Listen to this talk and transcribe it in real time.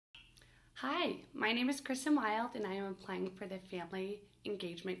Hi, my name is Kristen Wild and I am applying for the Family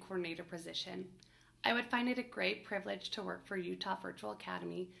Engagement Coordinator position. I would find it a great privilege to work for Utah Virtual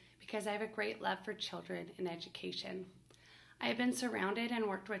Academy because I have a great love for children and education. I have been surrounded and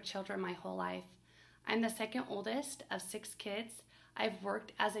worked with children my whole life. I'm the second oldest of 6 kids. I've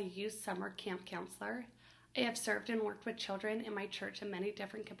worked as a youth summer camp counselor. I have served and worked with children in my church in many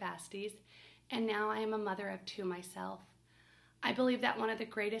different capacities, and now I am a mother of 2 myself. I believe that one of the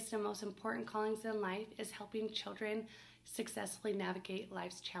greatest and most important callings in life is helping children successfully navigate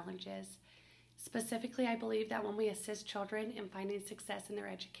life's challenges. Specifically, I believe that when we assist children in finding success in their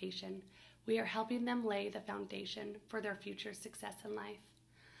education, we are helping them lay the foundation for their future success in life.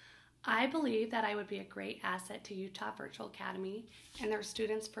 I believe that I would be a great asset to Utah Virtual Academy and their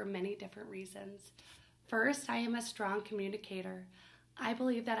students for many different reasons. First, I am a strong communicator. I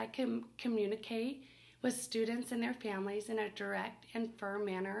believe that I can communicate with students and their families in a direct and firm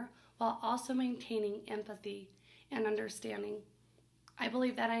manner while also maintaining empathy and understanding. I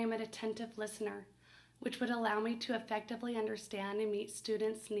believe that I am an attentive listener, which would allow me to effectively understand and meet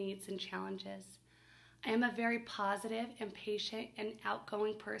students' needs and challenges. I am a very positive and patient and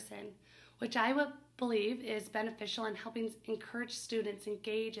outgoing person, which I would believe is beneficial in helping encourage students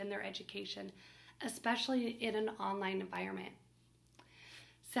engage in their education, especially in an online environment.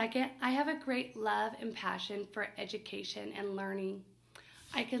 Second, I have a great love and passion for education and learning.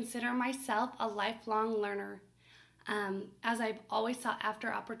 I consider myself a lifelong learner, as I've always sought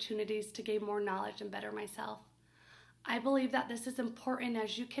after opportunities to gain more knowledge and better myself. I believe that this is important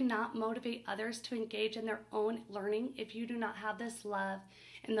as you cannot motivate others to engage in their own learning if you do not have this love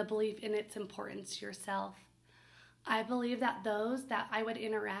and the belief in its importance yourself. I believe that those that I would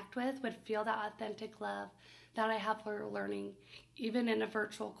interact with would feel that authentic love that I have for learning, even in a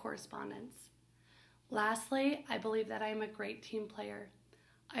virtual correspondence. Lastly, I believe that I am a great team player.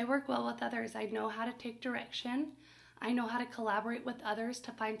 I work well with others. I know how to take direction. I know how to collaborate with others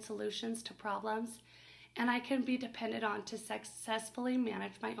to find solutions to problems, and I can be depended on to successfully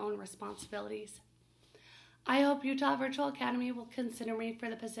manage my own responsibilities. I hope Utah Virtual Academy will consider me for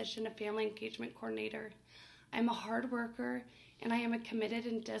the position of Family Engagement Coordinator. I'm a hard worker, and I am a committed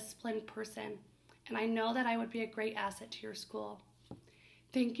and disciplined person, and I know that I would be a great asset to your school.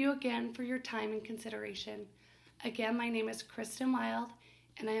 Thank you again for your time and consideration. Again, my name is Kristen Wild,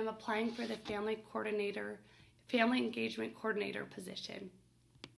 and I am applying for the Family Engagement Coordinator position.